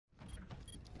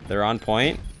They're on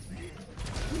point.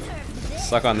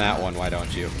 Suck on that one, why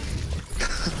don't you?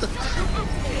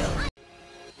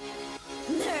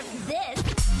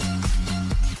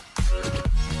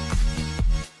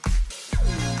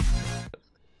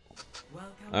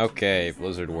 Okay,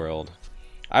 Blizzard World.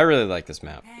 I really like this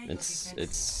map.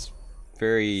 It's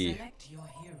very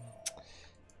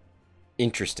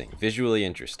interesting, visually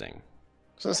interesting.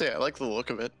 I was gonna say I like the look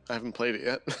of it. I haven't played it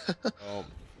yet. Oh.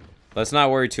 Let's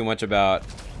not worry too much about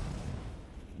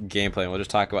gameplay. We'll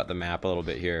just talk about the map a little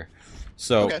bit here.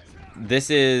 So okay. This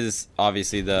is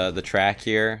obviously the track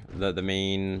here, the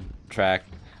main track.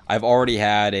 I've already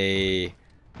had a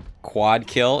quad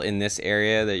kill in this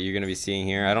area that you're gonna be seeing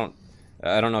here. I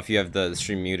don't know if you have the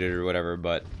stream muted or whatever,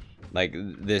 but like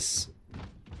this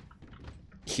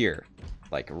here,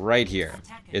 like right here,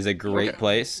 is a great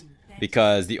place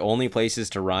because the only places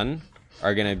to run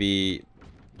are gonna be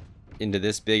into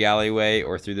this big alleyway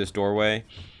or through this doorway,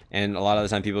 and a lot of the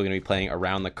time people are gonna be playing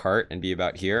around the cart and be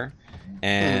about here,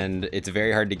 and it's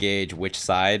very hard to gauge which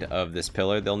side of this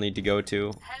pillar they'll need to go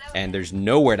to, and there's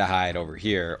nowhere to hide over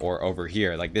here or over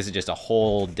here. Like this is just a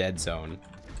whole dead zone.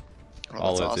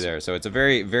 All the way through there, so it's a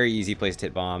very, very easy place to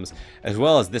hit bombs, as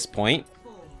well as this point.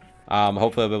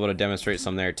 Hopefully I'll be able to demonstrate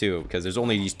some there too, because there's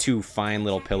only these two fine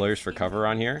little pillars for cover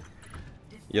on here.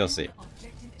 You'll see.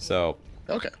 So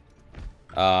okay.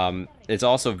 It's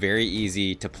also very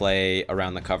easy to play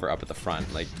around the cover up at the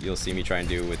front, like you'll see me try and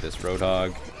do with this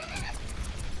Roadhog.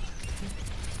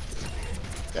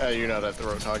 Yeah, you're not at the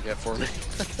Roadhog yet for me.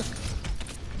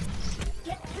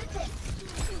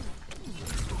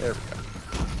 There we go.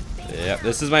 Yep,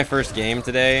 this is my first game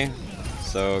today,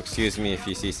 so excuse me if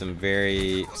you see some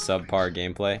very subpar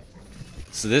gameplay.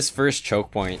 So this first choke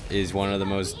point is one of the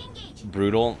most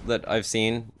brutal that I've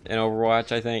seen in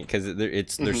Overwatch, I think, because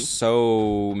there's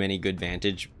so many good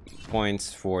vantage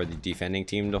points for the defending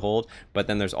team to hold, but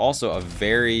then there's also a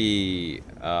very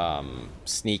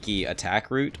sneaky attack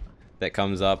route that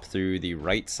comes up through the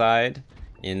right side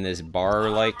in this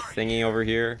bar-like thingy over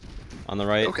here on the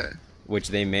right. Okay. Which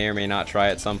they may or may not try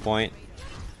at some point.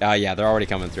 Yeah, they're already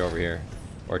coming through over here,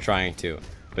 or trying to.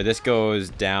 But this goes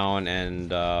down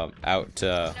and out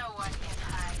to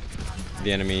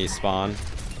the enemy spawn,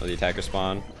 or the attacker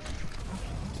spawn.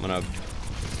 I'm gonna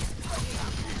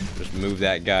just move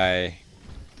that guy.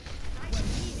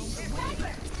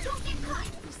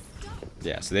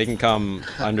 Yeah, so they can come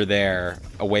under there,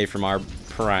 away from our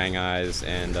prying eyes,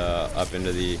 and up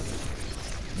into the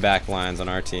back lines on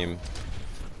our team.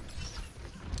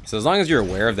 So as long as you're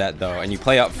aware of that though, and you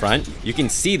play up front, you can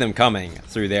see them coming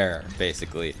through there,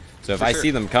 basically. So if I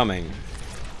see them coming,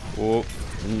 whoop,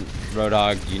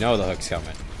 Roadhog, you know the hook's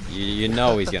coming. You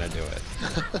know he's gonna do it.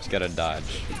 Just gotta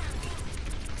dodge.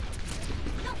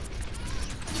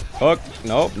 Hook,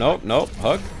 nope, nope, nope,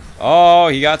 hook. Oh,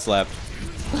 he got slept.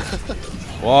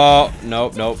 Whoa,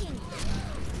 nope, nope.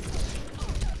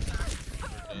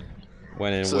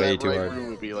 Went in way too hard. Room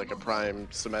would be like a prime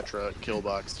Symmetra kill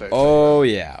box type. Oh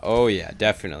yeah,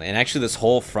 definitely. And actually, this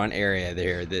whole front area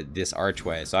there, this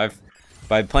archway. So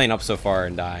by playing up so far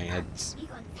and dying, it's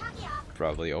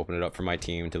probably opened it up for my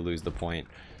team to lose the point.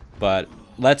 But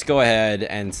let's go ahead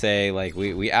and say like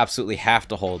we absolutely have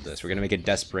to hold this. We're gonna make a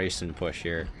desperation push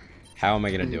here. How am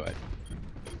I gonna do it?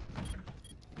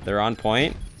 They're on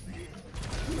point.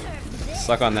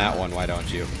 Suck on that one, why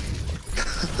don't you?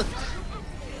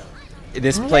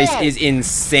 This place is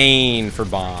insane for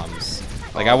bombs.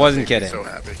 Like, I wasn't kidding. So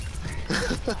happy.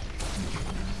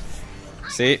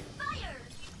 See?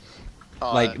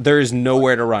 Like, there's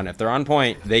nowhere to run. If they're on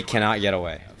point, they cannot get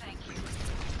away.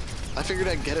 I figured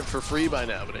I'd get it for free by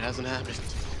now, but it hasn't happened.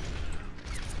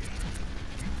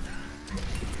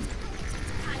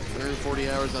 140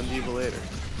 hours on DVA later.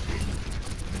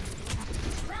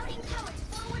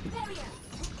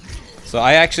 So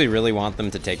I actually really want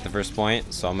them to take the first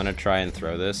point, so I'm going to try and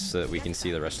throw this so that we can see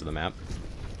the rest of the map.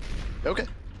 Okay.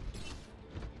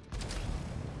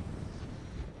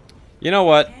 You know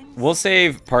what? We'll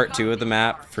save part 2 of the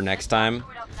map for next time.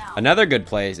 Another good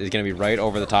place is going to be right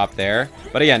over the top there.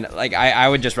 But again, like I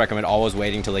would just recommend always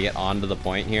waiting till they get onto the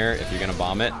point here if you're going to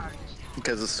bomb it.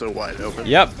 Because it's so wide open?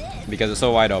 Yep, because it's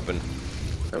so wide open.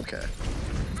 Okay.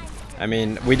 I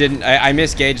mean, we didn't... I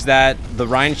misgauged that. The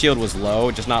Rhine shield was low,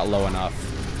 just not low enough.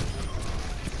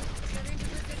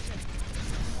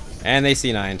 And they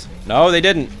C9'd. No, they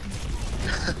didn't.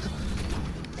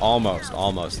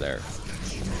 Almost there.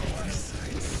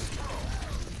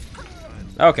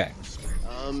 Okay.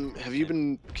 Have you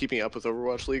been keeping up with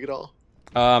Overwatch League at all?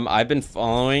 I've been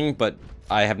following, but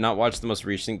I have not watched the most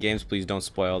recent games. Please don't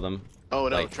spoil them. Oh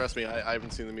no, like, trust me, I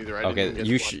haven't seen them either. I okay, didn't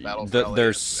you get should. to watch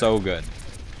They're so good.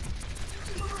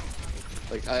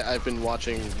 Like I've been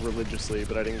watching religiously,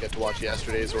 but I didn't get to watch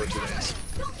yesterday's or today's.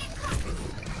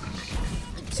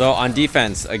 So on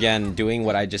defense, again, doing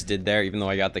what I just did there, even though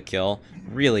I got the kill,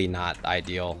 really not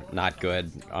ideal, not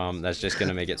good. That's just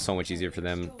gonna make it so much easier for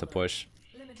them to push.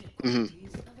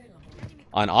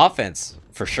 On offense,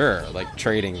 for sure, like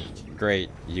trading, great.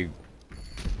 You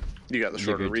got the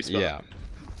shorter respawn. Yeah,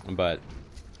 but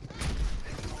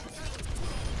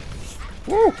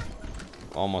woo,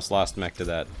 almost lost mech to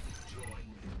that.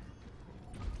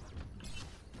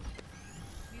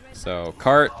 So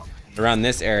cart around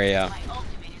this area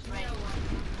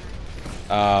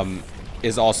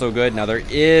is also good. Now there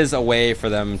is a way for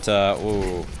them to,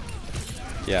 ooh,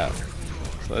 yeah.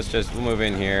 So let's just move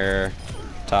in here,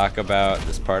 talk about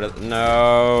this part of,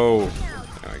 no.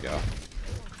 There we go.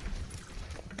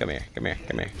 Come here, come here,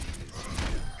 come here.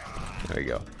 There we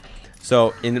go.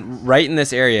 So right in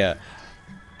this area,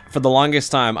 for the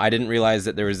longest time, I didn't realize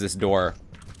that there was this door.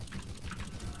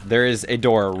 There is a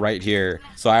door right here.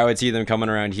 So I would see them coming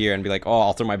around here and be like, oh,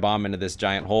 I'll throw my bomb into this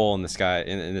giant hole in the sky,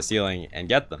 in the ceiling, and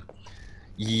get them.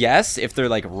 Yes, if they're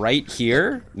like right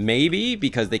here, maybe,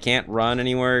 because they can't run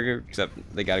anywhere except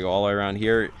they gotta go all the way around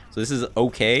here. So this is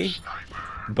okay,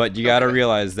 but you gotta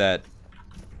realize that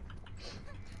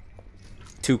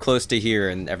too close to here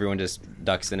and everyone just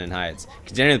ducks in and hides.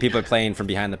 Because generally people are playing from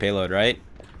behind the payload, right?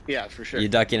 Yeah, for sure. You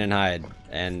duck in and hide,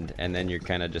 and then you're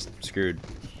kind of just screwed.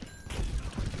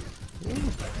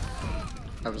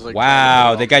 I was like,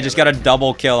 wow, that guy just got a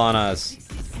double kill on us.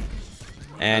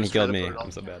 And he killed me.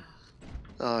 I'm so bad.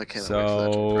 Oh, I can't.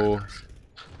 So,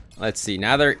 let's see.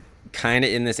 Now they're kind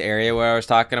of in this area where I was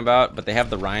talking about, but they have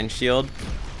the Rhine shield.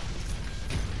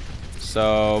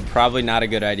 So, probably not a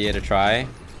good idea to try.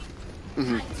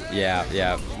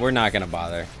 Yeah, we're not going to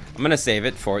bother. I'm going to save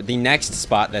it for the next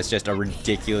spot that's just a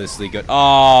ridiculously good...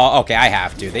 Oh, okay, I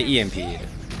have to. They EMP'd.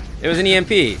 It was an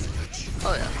EMP.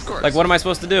 Oh, yeah, of course. Like, what am I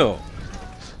supposed to do?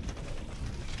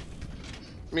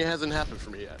 I mean, it hasn't happened for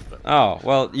me yet. But... Oh,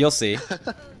 well, you'll see.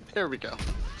 There we go.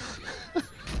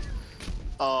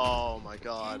 Oh, my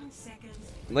God.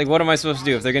 Like, what am I supposed to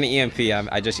do? If they're going to EMP, I'm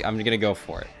going to go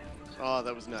for it. Oh,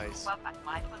 that was nice.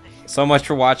 So much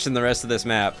for watching the rest of this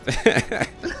map.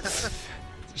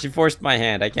 She forced my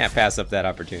hand. I can't pass up that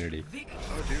opportunity.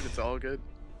 Oh, dude, it's all good.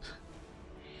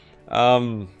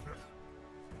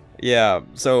 Yeah,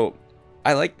 so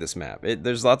I like this map.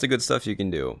 There's lots of good stuff you can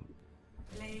do.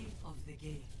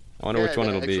 I wonder which one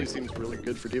it'll be. It actually seems really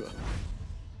good for D.Va.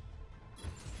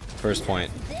 First point.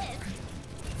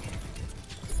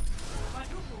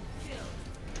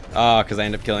 Oh, because I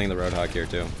end up killing the Roadhog here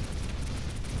too.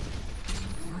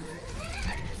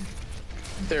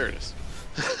 There it is.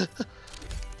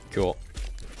 Cool.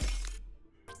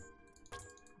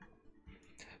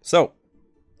 So,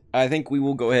 I think we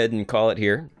will go ahead and call it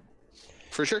here.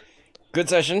 For sure. Good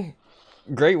session.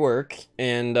 Great work.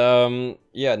 And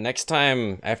yeah, next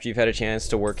time after you've had a chance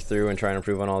to work through and try and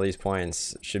improve on all these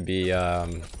points, should be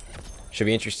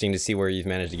interesting to see where you've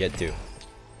managed to get to.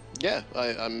 Yeah,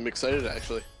 I'm excited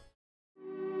actually.